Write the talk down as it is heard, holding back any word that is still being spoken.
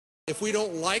If we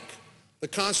don't like the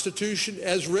Constitution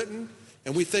as written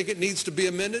and we think it needs to be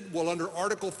amended, well, under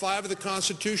Article 5 of the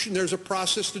Constitution, there's a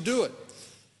process to do it.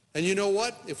 And you know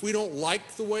what? If we don't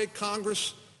like the way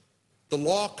the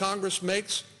law Congress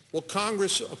makes, well,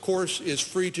 Congress, of course, is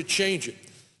free to change it.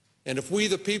 And if we,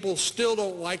 the people, still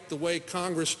don't like the way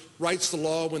Congress writes the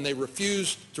law when they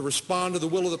refuse to respond to the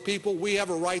will of the people, we have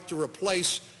a right to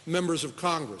replace members of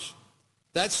Congress.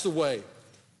 That's the way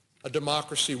a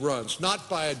democracy runs, not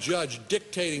by a judge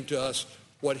dictating to us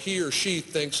what he or she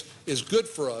thinks is good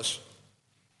for us.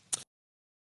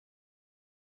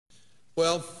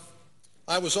 Well,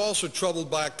 I was also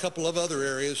troubled by a couple of other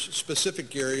areas,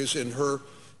 specific areas in her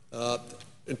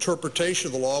interpretation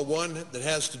of the law, one that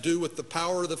has to do with the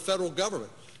power of the federal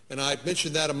government. And I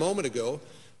mentioned that a moment ago.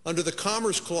 Under the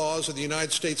Commerce Clause of the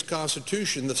United States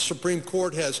Constitution, the Supreme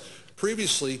Court has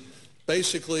previously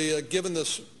basically given the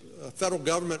federal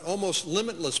government almost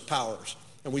limitless powers.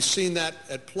 And we've seen that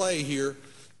at play here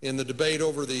in the debate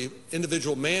over the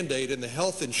individual mandate in the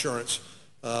health insurance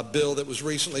bill that was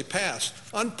recently passed.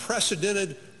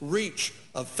 Unprecedented reach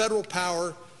of federal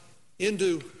power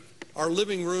into our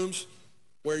living rooms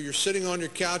where you're sitting on your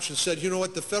couch and said, you know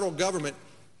what, the federal government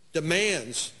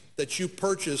demands that you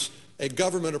purchase a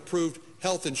government-approved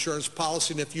health insurance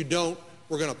policy, and if you don't,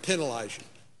 we're going to penalize you.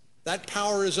 That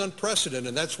power is unprecedented,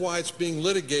 and that's why it's being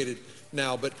litigated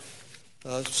now. But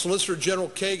Solicitor General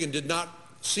Kagan did not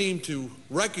seem to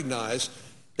recognize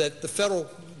that the federal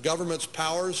government's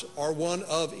powers are one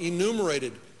of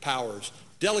enumerated powers,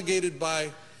 delegated by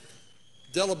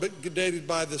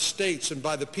the states and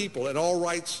by the people, and all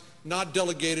rights not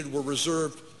delegated were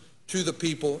reserved to the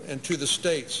people and to the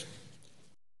states.